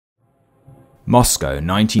Moscow,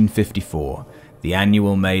 1954. The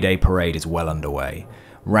annual May Day parade is well underway.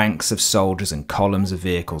 Ranks of soldiers and columns of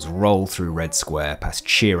vehicles roll through Red Square past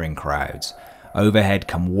cheering crowds. Overhead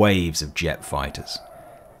come waves of jet fighters.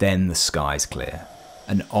 Then the skies clear.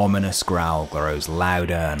 An ominous growl grows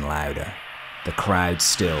louder and louder. The crowd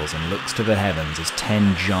stills and looks to the heavens as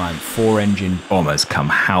 10 giant 4-engine bombers come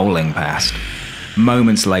howling past.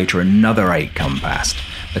 Moments later, another 8 come past.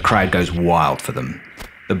 The crowd goes wild for them.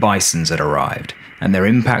 The Bisons had arrived, and their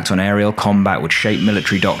impact on aerial combat would shape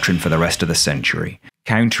military doctrine for the rest of the century.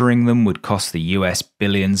 Countering them would cost the US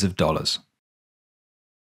billions of dollars.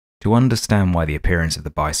 To understand why the appearance of the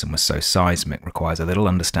Bison was so seismic requires a little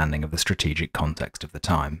understanding of the strategic context of the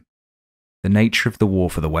time. The nature of the war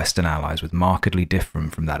for the Western Allies was markedly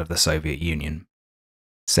different from that of the Soviet Union.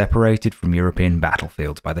 Separated from European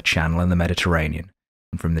battlefields by the Channel and the Mediterranean,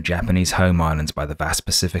 and from the Japanese home islands by the vast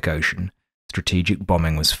Pacific Ocean, strategic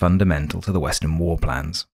bombing was fundamental to the Western war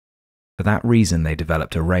plans. For that reason, they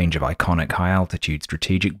developed a range of iconic high-altitude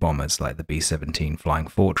strategic bombers like the B-17 Flying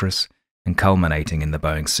Fortress, and culminating in the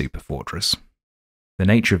Boeing Super Fortress. The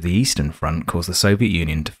nature of the Eastern Front caused the Soviet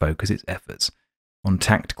Union to focus its efforts on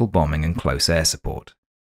tactical bombing and close air support.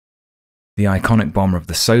 The iconic bomber of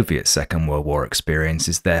the Soviet Second World War experience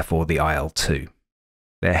is therefore the IL-2.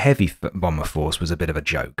 Their heavy bomber force was a bit of a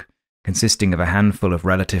joke, consisting of a handful of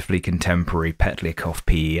relatively contemporary Petlyakov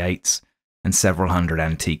PE-8s and several hundred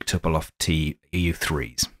antique Tupolev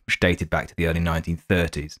Tu-3s, which dated back to the early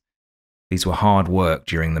 1930s. These were hard work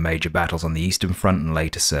during the major battles on the Eastern Front and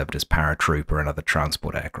later served as paratrooper and other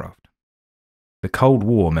transport aircraft. The Cold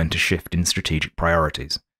War meant a shift in strategic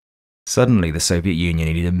priorities. Suddenly, the Soviet Union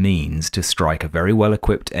needed a means to strike a very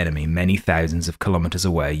well-equipped enemy many thousands of kilometers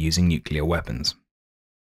away using nuclear weapons.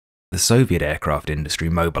 The Soviet aircraft industry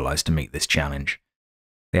mobilized to meet this challenge.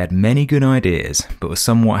 They had many good ideas, but were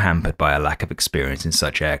somewhat hampered by a lack of experience in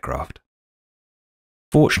such aircraft.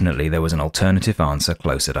 Fortunately, there was an alternative answer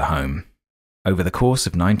closer to home. Over the course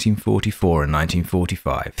of 1944 and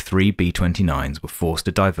 1945, 3 B-29s were forced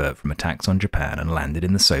to divert from attacks on Japan and landed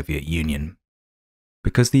in the Soviet Union.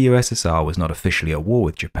 Because the USSR was not officially at war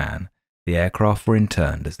with Japan, the aircraft were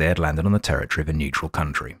interned as they had landed on the territory of a neutral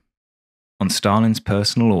country. On Stalin's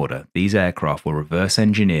personal order, these aircraft were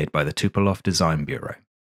reverse-engineered by the Tupolev Design Bureau.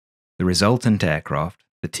 The resultant aircraft,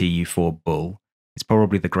 the Tu-4 Bull, is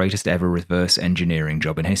probably the greatest ever reverse engineering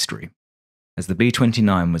job in history, as the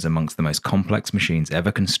B-29 was amongst the most complex machines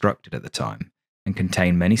ever constructed at the time and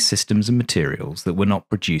contained many systems and materials that were not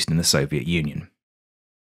produced in the Soviet Union.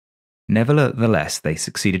 Nevertheless, they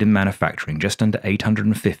succeeded in manufacturing just under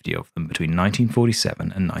 850 of them between 1947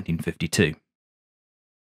 and 1952.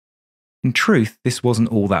 In truth, this wasn't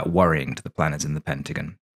all that worrying to the planners in the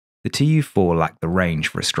Pentagon. The Tu-4 lacked the range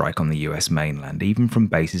for a strike on the US mainland, even from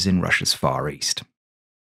bases in Russia's Far East.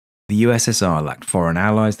 The USSR lacked foreign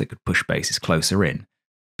allies that could push bases closer in,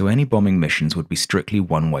 so any bombing missions would be strictly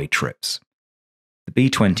one-way trips. The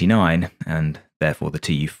B-29, and therefore the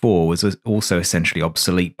Tu-4, was also essentially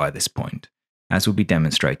obsolete by this point, as would be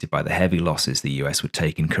demonstrated by the heavy losses the US would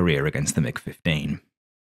take in Korea against the MiG-15.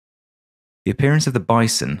 The appearance of the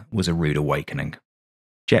Bison was a rude awakening.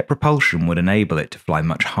 Jet propulsion would enable it to fly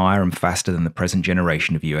much higher and faster than the present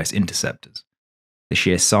generation of US interceptors. The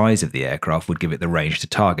sheer size of the aircraft would give it the range to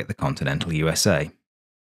target the continental USA.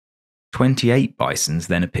 28 Bisons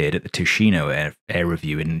then appeared at the Tushino Air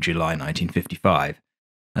Review in July 1955,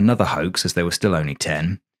 another hoax as there were still only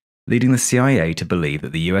 10, leading the CIA to believe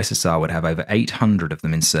that the USSR would have over 800 of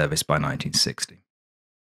them in service by 1960.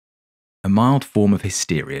 A mild form of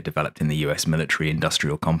hysteria developed in the US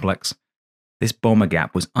military-industrial complex. This bomber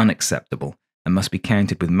gap was unacceptable and must be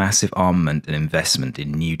countered with massive armament and investment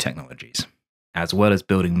in new technologies. As well as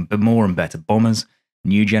building more and better bombers,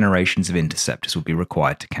 new generations of interceptors would be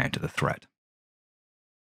required to counter the threat.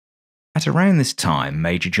 At around this time,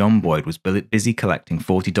 Major John Boyd was busy collecting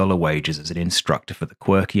 $40 wages as an instructor for the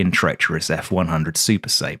quirky and treacherous F-100 Super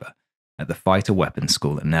Sabre at the Fighter Weapons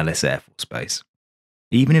School at Nellis Air Force Base.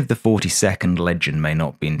 Even if the 42nd legend may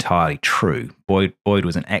not be entirely true, Boyd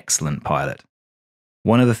was an excellent pilot.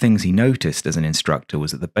 One of the things he noticed as an instructor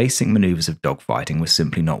was that the basic maneuvers of dogfighting were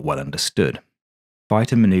simply not well understood.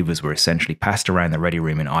 Fighter maneuvers were essentially passed around the ready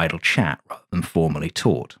room in idle chat rather than formally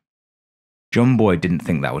taught. John Boyd didn't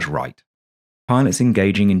think that was right. Pilots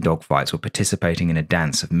engaging in dogfights were participating in a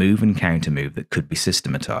dance of move and counter-move that could be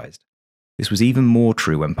systematized. This was even more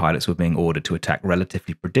true when pilots were being ordered to attack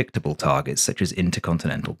relatively predictable targets such as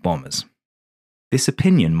intercontinental bombers. This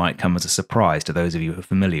opinion might come as a surprise to those of you who are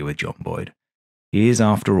familiar with John Boyd. He is,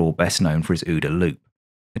 after all, best known for his OODA loop,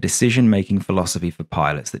 a decision-making philosophy for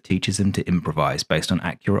pilots that teaches them to improvise based on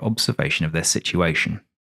accurate observation of their situation.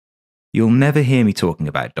 You'll never hear me talking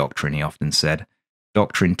about doctrine, he often said.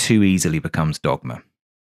 Doctrine too easily becomes dogma.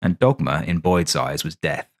 And dogma, in Boyd's eyes, was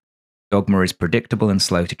death. Dogma is predictable and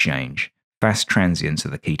slow to change. Fast transients are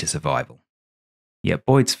the key to survival. Yet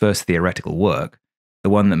Boyd's first theoretical work, the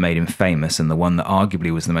one that made him famous and the one that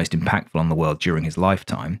arguably was the most impactful on the world during his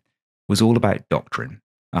lifetime, was all about doctrine,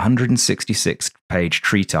 a 166-page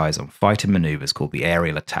treatise on fighter manoeuvres called the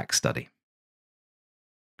Aerial Attack Study.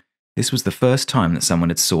 This was the first time that someone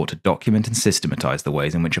had sought to document and systematize the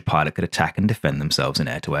ways in which a pilot could attack and defend themselves in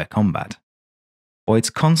air-to-air combat. Boyd's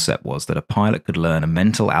concept was that a pilot could learn a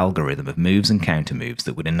mental algorithm of moves and countermoves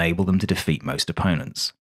that would enable them to defeat most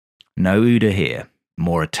opponents. No OODA here,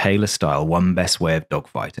 more a Taylor-style one best way of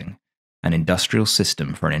dogfighting, an industrial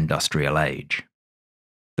system for an industrial age.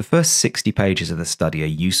 The first 60 pages of the study are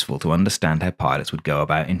useful to understand how pilots would go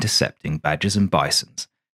about intercepting Badgers and Bisons,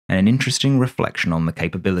 and an interesting reflection on the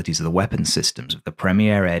capabilities of the weapon systems of the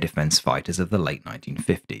premier air defense fighters of the late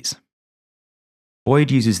 1950s.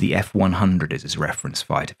 Boyd uses the F-100 as his reference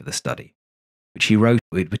fighter for the study, which he wrote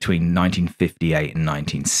between 1958 and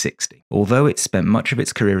 1960. Although it spent much of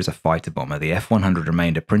its career as a fighter bomber, the F-100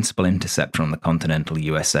 remained a principal interceptor on the continental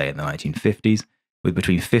USA in the 1950s, with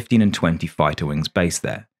between 15 and 20 fighter wings based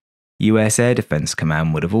there. US Air Defense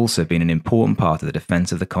Command would have also been an important part of the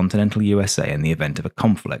defense of the continental USA in the event of a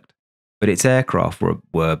conflict, but its aircraft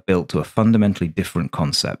were built to a fundamentally different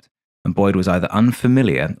concept, and Boyd was either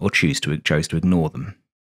unfamiliar or chose to ignore them.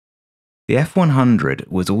 The F-100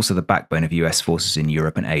 was also the backbone of US forces in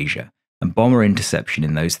Europe and Asia, and bomber interception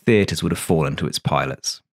in those theatres would have fallen to its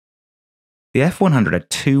pilots. The F-100 had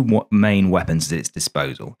two main weapons at its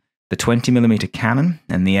disposal, the 20mm cannon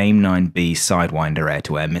and the AIM-9B Sidewinder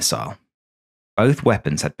air-to-air missile. Both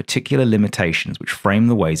weapons had particular limitations which framed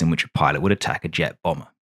the ways in which a pilot would attack a jet bomber.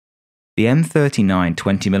 The M39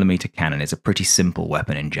 20mm cannon is a pretty simple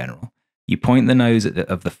weapon in general. You point the nose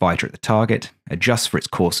of the fighter at the target, adjust for its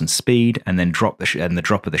course and speed, and then drop the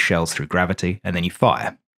drop of the shells through gravity, and then you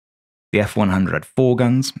fire. The F-100 had 4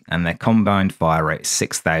 guns, and their combined fire rate is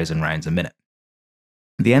 6,000 rounds a minute.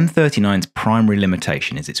 The M39's primary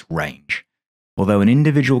limitation is its range. Although an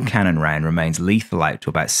individual cannon round remains lethal out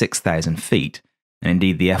to about 6,000 feet, and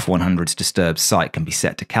indeed the F-100's disturbed sight can be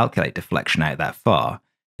set to calculate deflection out that far,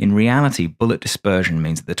 in reality, bullet dispersion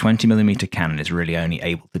means that the 20mm cannon is really only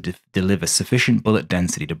able to deliver sufficient bullet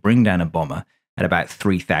density to bring down a bomber at about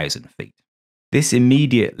 3,000 feet. This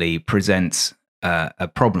immediately presents a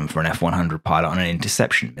problem for an F-100 pilot on an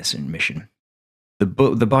interception mission. The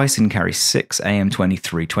Bison carries 6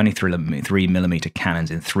 AIM-23 23mm cannons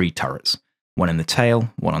in 3 turrets, one in the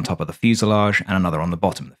tail, one on top of the fuselage, and another on the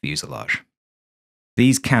bottom of the fuselage.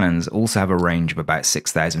 These cannons also have a range of about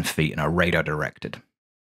 6,000 feet and are radar directed.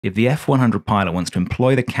 If the F-100 pilot wants to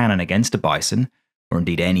employ the cannon against a Bison, or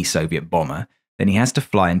indeed any Soviet bomber, then he has to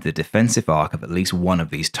fly into the defensive arc of at least one of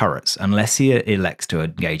these turrets, unless he elects to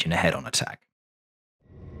engage in a head-on attack.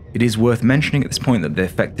 It is worth mentioning at this point that the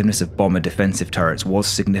effectiveness of bomber defensive turrets was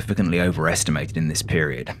significantly overestimated in this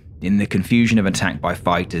period. In the confusion of attack by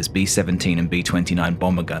fighters, B-17 and B-29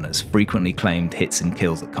 bomber gunners frequently claimed hits and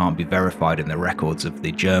kills that can't be verified in the records of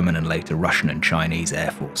the German and later Russian and Chinese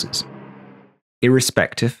air forces.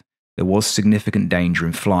 Irrespective, there was significant danger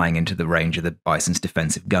in flying into the range of the Bison's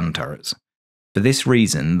defensive gun turrets. For this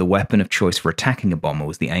reason, the weapon of choice for attacking a bomber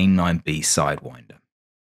was the AIM-9B Sidewinder.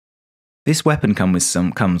 This weapon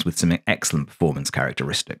comes with some excellent performance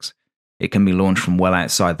characteristics. It can be launched from well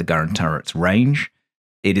outside the gun turret's range.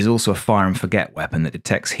 It is also a fire-and-forget weapon that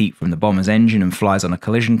detects heat from the bomber's engine and flies on a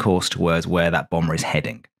collision course towards where that bomber is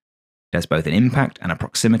heading. It has both an impact and a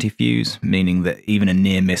proximity fuse, meaning that even a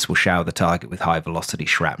near miss will shower the target with high-velocity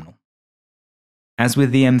shrapnel. As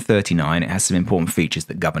with the M39, it has some important features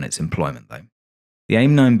that govern its employment, though. The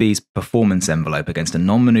AIM-9B's performance envelope against a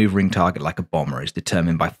non-maneuvering target like a bomber is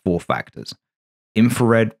determined by 4 factors: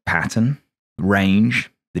 infrared pattern, range,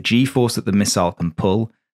 the g-force that the missile can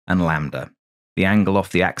pull, and lambda, the angle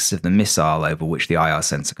off the axis of the missile over which the IR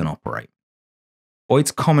sensor can operate.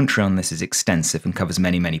 Boyd's commentary on this is extensive and covers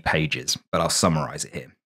many pages, but I'll summarize it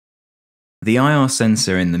here. The IR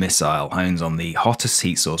sensor in the missile hones on the hottest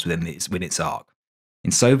heat source within its arc.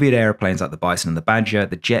 In Soviet aeroplanes like the Bison and the Badger,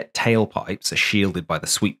 the jet tailpipes are shielded by the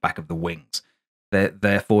sweepback of the wings.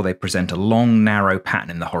 Therefore, they present a long, narrow pattern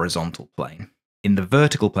in the horizontal plane. In the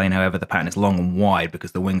vertical plane, however, the pattern is long and wide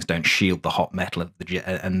because the wings don't shield the hot metal of the jet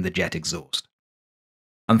and the jet exhaust.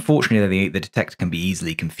 Unfortunately, the detector can be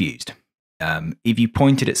easily confused. If you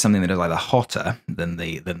pointed at something that is either hotter than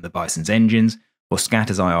the Bison's engines, or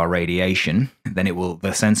scatters IR radiation, then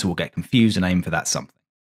the sensor will get confused and aim for that something.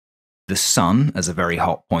 The sun, as a very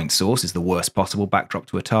hot point source, is the worst possible backdrop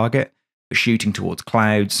to a target, but shooting towards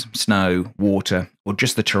clouds, snow, water, or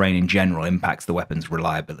just the terrain in general impacts the weapon's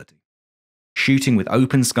reliability. Shooting with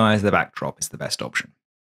open sky as the backdrop is the best option.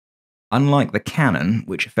 Unlike the cannon,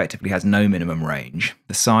 which effectively has no minimum range,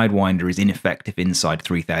 the Sidewinder is ineffective inside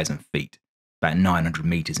 3,000 feet, about 900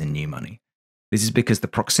 meters in new money. This is because the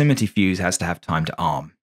proximity fuse has to have time to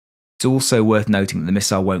arm. It's also worth noting that the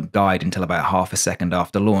missile won't guide until about half a second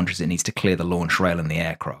after launch, as it needs to clear the launch rail and the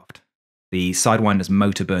aircraft. The Sidewinder's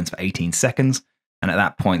motor burns for 18 seconds, and at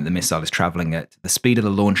that point the missile is travelling at the speed of the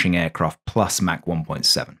launching aircraft plus Mach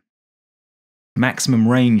 1.7. Maximum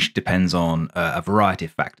range depends on a variety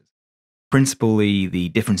of factors. Principally, the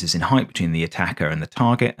differences in height between the attacker and the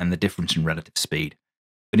target, and the difference in relative speed.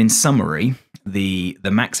 But in summary, the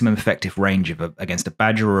maximum effective range against a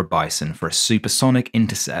Badger or a Bison for a supersonic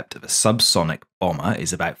intercept of a subsonic bomber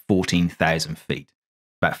is about 14,000 feet,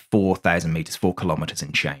 about 4,000 meters, 4 kilometers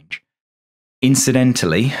in change.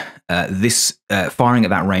 Incidentally, this firing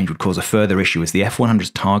at that range would cause a further issue, as the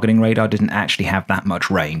F-100's targeting radar didn't actually have that much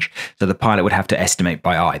range, so the pilot would have to estimate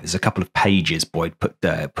by eye. There's a couple of pages Boyd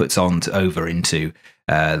puts on over into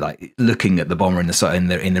like looking at the bomber in the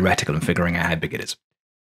reticle and figuring out how big it is.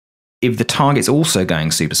 If the target's also going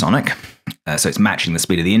supersonic, so it's matching the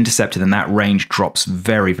speed of the interceptor, then that range drops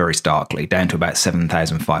very, very starkly, down to about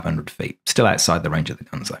 7,500 feet, still outside the range of the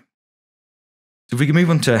guns though. So if we can move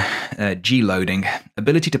on to G loading,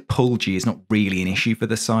 ability to pull G is not really an issue for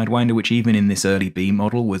the Sidewinder, which even in this early B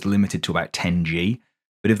model was limited to about 10 G.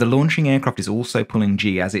 But if the launching aircraft is also pulling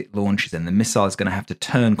G as it launches, then the missile is going to have to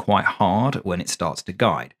turn quite hard when it starts to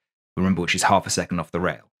guide. Remember, which is half a second off the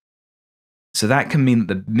rail. So that can mean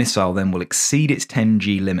that the missile then will exceed its 10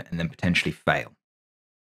 G limit and then potentially fail.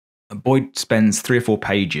 Boyd spends 3 or 4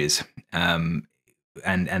 pages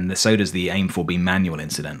and so does the Aim4B manual,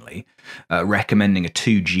 incidentally, recommending a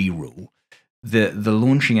 2G rule. The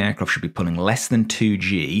launching aircraft should be pulling less than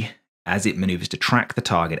 2G as it maneuvers to track the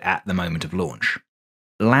target at the moment of launch.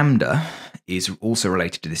 Lambda is also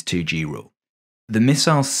related to this 2G rule. The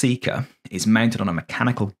missile seeker is mounted on a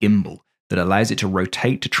mechanical gimbal that allows it to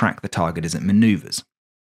rotate to track the target as it maneuvers.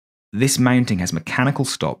 This mounting has mechanical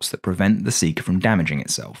stops that prevent the seeker from damaging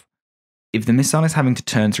itself. If the missile is having to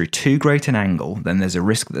turn through too great an angle, then there's a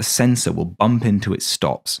risk that the sensor will bump into its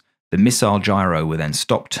stops. The missile gyro will then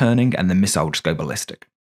stop turning and the missile will just go ballistic.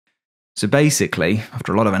 So basically,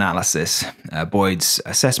 after a lot of analysis, Boyd's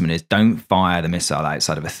assessment is don't fire the missile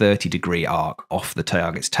outside of a 30-degree arc off the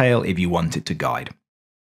target's tail if you want it to guide.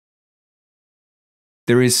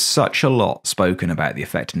 There is such a lot spoken about the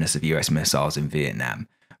effectiveness of US missiles in Vietnam.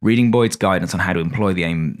 Reading Boyd's guidance on how to employ the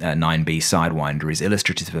AIM-9B Sidewinder is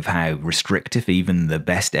illustrative of how restrictive even the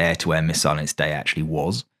best air-to-air missile in its day actually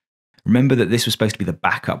was. Remember that this was supposed to be the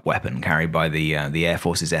backup weapon carried by the Air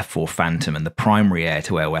Force's F-4 Phantom and the primary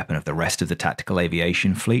air-to-air weapon of the rest of the tactical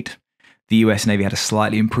aviation fleet. The US Navy had a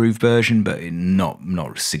slightly improved version, but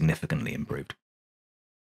not significantly improved.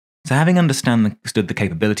 So having understood the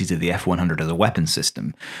capabilities of the F-100 as a weapon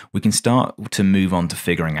system, we can start to move on to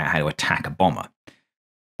figuring out how to attack a bomber.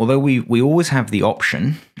 Although we always have the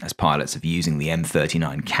option, as pilots, of using the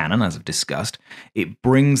M39 cannon, as I've discussed, it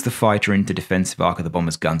brings the fighter into defensive arc of the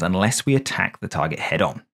bomber's guns unless we attack the target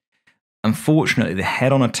head-on. Unfortunately, the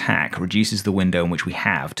head-on attack reduces the window in which we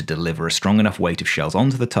have to deliver a strong enough weight of shells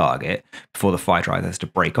onto the target before the fighter either has to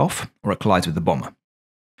break off or it collides with the bomber.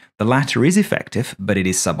 The latter is effective, but it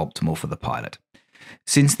is suboptimal for the pilot.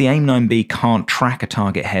 Since the AIM-9B can't track a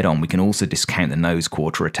target head-on, we can also discount the nose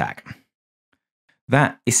quarter attack.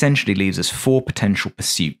 That essentially leaves us 4 potential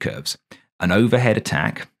pursuit curves: an overhead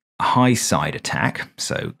attack, a high side attack,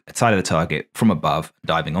 so a side of the target from above,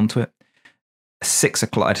 diving onto it, a 6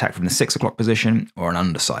 o'clock attack from the 6 o'clock position, or an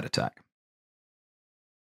underside attack.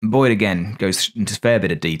 Boyd again goes into a fair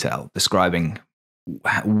bit of detail describing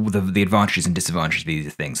the advantages and disadvantages of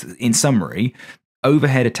these things. In summary,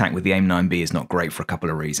 overhead attack with the AIM-9B is not great for a couple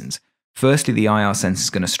of reasons. Firstly, the IR sensor is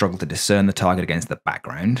going to struggle to discern the target against the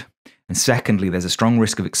background. And secondly, there's a strong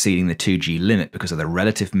risk of exceeding the 2G limit because of the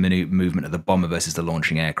relative movement of the bomber versus the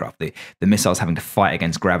launching aircraft. The missile's having to fight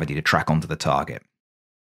against gravity to track onto the target.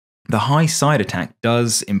 The high side attack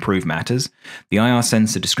does improve matters. The IR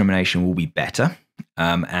sensor discrimination will be better,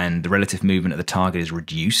 and the relative movement of the target is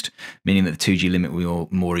reduced, meaning that the 2G limit will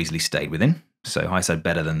more easily stay within. So high side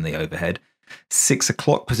better than the overhead. 6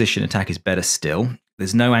 o'clock position attack is better still.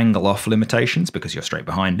 There's no angle off limitations because you're straight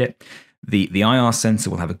behind it. The IR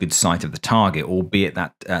sensor will have a good sight of the target, albeit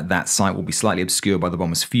that that sight will be slightly obscured by the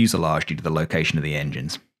bomber's fuselage due to the location of the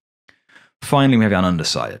engines. Finally, we have an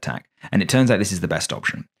underside attack, and it turns out this is the best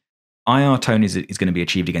option. IR tone is going to be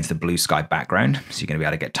achieved against a blue sky background, so you're going to be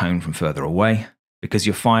able to get tone from further away. Because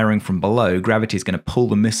you're firing from below, gravity is going to pull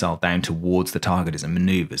the missile down towards the target as it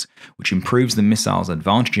maneuvers, which improves the missile's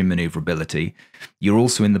advantage in maneuverability. You're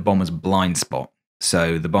also in the bomber's blind spot,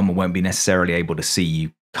 so the bomber won't be necessarily able to see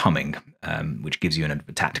you coming, which gives you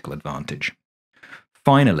a tactical advantage.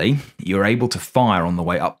 Finally, you're able to fire on the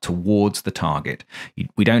way up towards the target.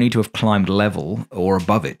 We don't need to have climbed level or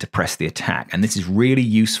above it to press the attack, and this is really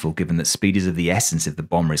useful given that speed is of the essence if the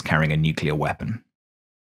bomber is carrying a nuclear weapon.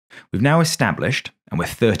 We've now established, and we're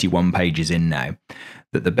 31 pages in now,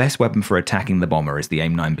 that the best weapon for attacking the bomber is the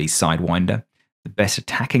AIM-9B Sidewinder. The best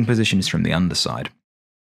attacking position is from the underside.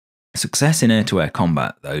 Success in air-to-air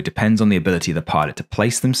combat, though, depends on the ability of the pilot to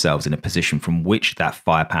place themselves in a position from which that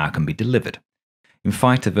firepower can be delivered. In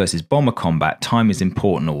fighter versus bomber combat, time is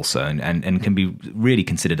important also, and can be really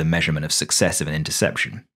considered a measurement of success of an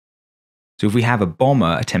interception. So if we have a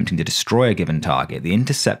bomber attempting to destroy a given target, the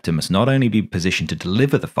interceptor must not only be positioned to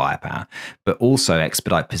deliver the firepower, but also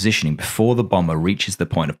expedite positioning before the bomber reaches the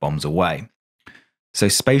point of bombs away. So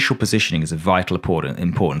spatial positioning is of vital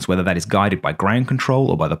importance, whether that is guided by ground control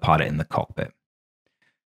or by the pilot in the cockpit.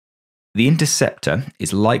 The interceptor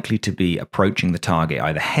is likely to be approaching the target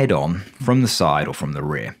either head-on, from the side, or from the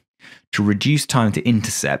rear. To reduce time to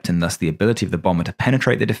intercept and thus the ability of the bomber to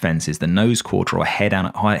penetrate the defences, the nose quarter or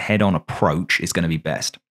head-on approach is going to be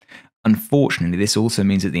best. Unfortunately, this also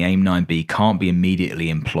means that the AIM-9B can't be immediately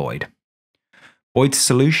employed. Boyd's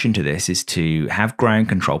solution to this is to have ground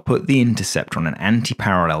control put the interceptor on an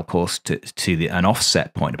anti-parallel course to an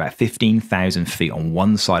offset point about 15,000 feet on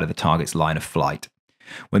one side of the target's line of flight.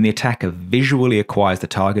 When the attacker visually acquires the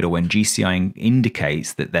target or when GCI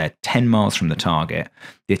indicates that they're 10 miles from the target,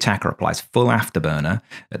 the attacker applies full afterburner,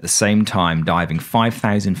 at the same time diving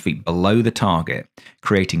 5,000 feet below the target,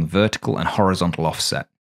 creating vertical and horizontal offset.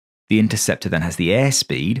 The interceptor then has the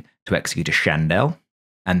airspeed to execute a chandelle,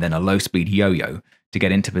 and then a low-speed yo-yo to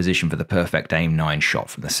get into position for the perfect AIM-9 shot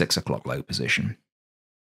from the 6 o'clock low position.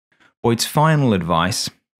 Boyd's final advice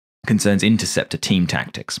concerns interceptor team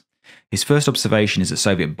tactics. His first observation is that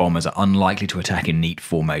Soviet bombers are unlikely to attack in neat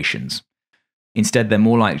formations. Instead, they're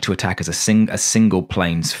more likely to attack as a single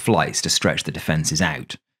plane's flights to stretch the defences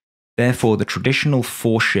out. Therefore, the traditional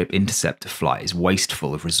four-ship interceptor flight is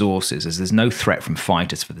wasteful of resources, as there's no threat from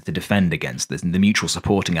fighters for them to defend against. The mutual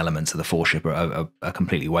supporting elements of the four-ship are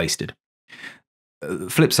completely wasted. The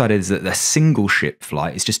flip side is that the single-ship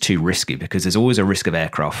flight is just too risky because there's always a risk of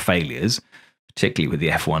aircraft failures, particularly with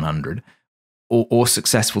the F-100, or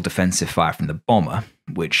successful defensive fire from the bomber,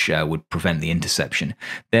 which would prevent the interception.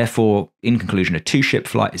 Therefore, in conclusion, a two-ship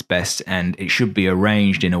flight is best, and it should be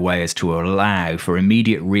arranged in a way as to allow for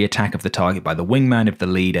immediate re-attack of the target by the wingman if the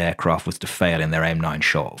lead aircraft was to fail in their AIM-9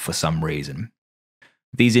 shot for some reason.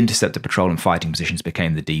 These interceptor patrol and fighting positions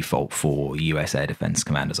became the default for US Air Defense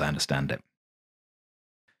Command, as I understand it.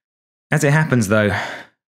 As it happens, though,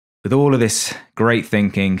 with all of this great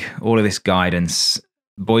thinking, all of this guidance,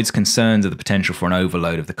 Boyd's concerns of the potential for an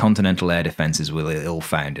overload of the continental air defences were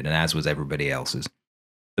ill-founded, and as was everybody else's.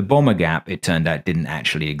 The bomber gap, it turned out, didn't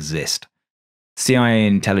actually exist. CIA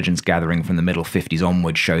intelligence gathering from the middle 50s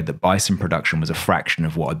onwards showed that Bison production was a fraction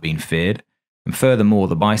of what had been feared, and furthermore,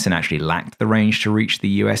 the Bison actually lacked the range to reach the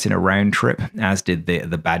US in a round trip, as did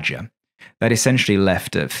the Badger. That essentially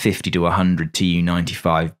left 50 to 100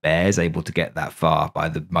 Tu-95 Bears able to get that far by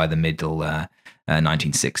the middle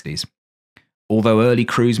 1960s. Although early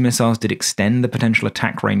cruise missiles did extend the potential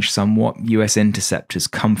attack range somewhat, US interceptors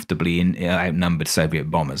comfortably outnumbered Soviet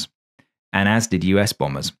bombers. And as did US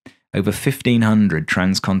bombers. Over 1,500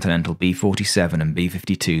 transcontinental B-47 and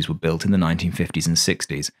B-52s were built in the 1950s and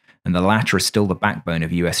 60s, and the latter is still the backbone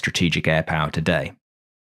of US strategic air power today.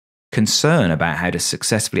 Concern about how to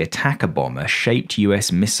successfully attack a bomber shaped US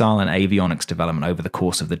missile and avionics development over the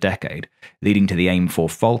course of the decade, leading to the AIM-4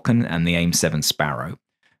 Falcon and the AIM-7 Sparrow.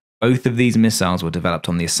 Both of these missiles were developed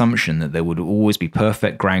on the assumption that there would always be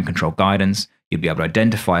perfect ground control guidance, you'd be able to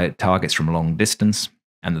identify targets from long distance,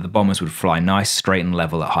 and that the bombers would fly nice, straight and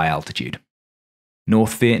level at high altitude.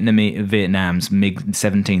 North Vietnam's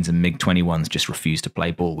MiG-17s and MiG-21s just refused to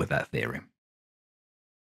play ball with that theory.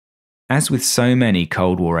 As with so many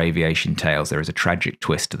Cold War aviation tales, there is a tragic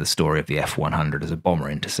twist to the story of the F-100 as a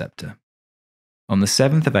bomber interceptor. On the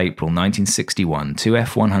 7th of April 1961, two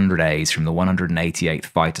F-100As from the 188th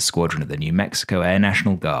Fighter Squadron of the New Mexico Air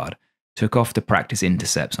National Guard took off to practice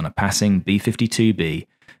intercepts on a passing B-52B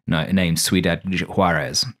named Ciudad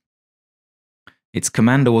Juarez. Its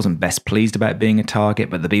commander wasn't best pleased about being a target,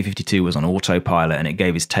 but the B-52 was on autopilot and it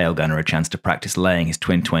gave his tail gunner a chance to practice laying his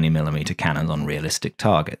twin 20mm cannons on realistic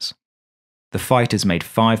targets. The fighters made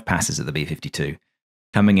 5 passes at the B-52,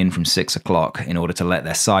 coming in from 6 o'clock in order to let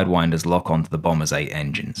their sidewinders lock onto the bomber's 8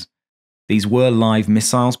 engines. These were live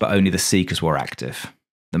missiles, but only the seekers were active.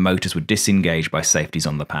 The motors were disengaged by safeties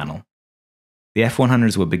on the panel. The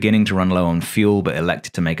F-100s were beginning to run low on fuel, but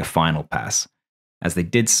elected to make a final pass. As they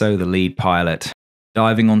did so, the lead pilot,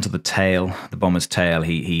 diving onto the tail, the bomber's tail,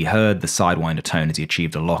 he heard the sidewinder tone as he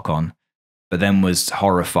achieved a lock-on, but then was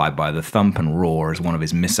horrified by the thump and roar as one of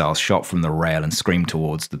his missiles shot from the rail and screamed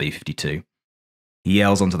towards the B-52. He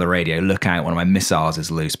yells onto the radio, "Look out, one of my missiles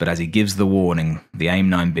is loose," but as he gives the warning, the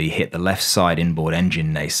AIM-9B hit the left side inboard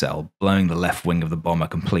engine nacelle, blowing the left wing of the bomber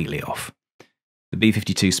completely off. The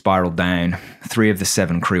B-52 spiraled down, 3 of the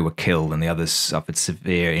 7 crew were killed and the others suffered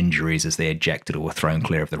severe injuries as they ejected or were thrown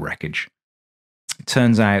clear of the wreckage. It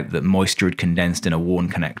turns out that moisture had condensed in a worn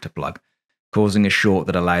connector plug, causing a short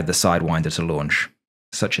that allowed the sidewinder to launch.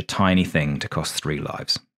 Such a tiny thing to cost 3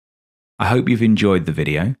 lives. I hope you've enjoyed the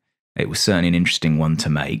video. It was certainly an interesting one to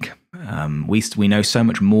make. We know so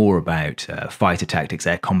much more about fighter tactics,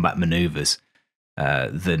 air combat maneuvers,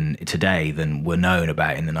 than were known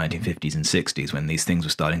about in the 1950s and 60s when these things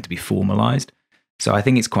were starting to be formalized. So I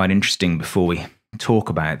think it's quite interesting before we talk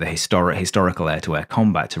about the historical air-to-air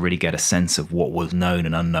combat to really get a sense of what was known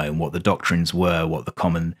and unknown, what the doctrines were, what the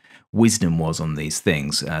common wisdom was on these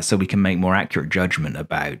things, so we can make more accurate judgment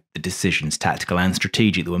about the decisions, tactical and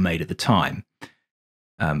strategic, that were made at the time.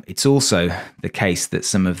 It's also the case that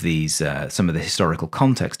some of the historical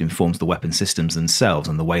context informs the weapon systems themselves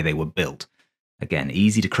and the way they were built. Again,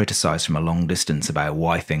 easy to criticize from a long distance about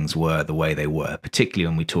why things were the way they were, particularly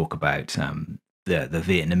when we talk about the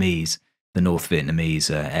Vietnamese, the North Vietnamese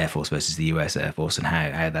Air Force versus the US Air Force and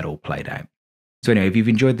how that all played out. So anyway, if you've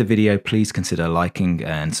enjoyed the video, please consider liking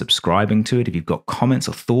and subscribing to it. If you've got comments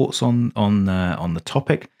or thoughts on the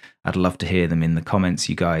topic, I'd love to hear them in the comments.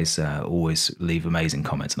 You guys always leave amazing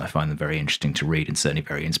comments, and I find them very interesting to read and certainly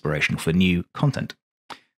very inspirational for new content.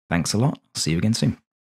 Thanks a lot. See you again soon.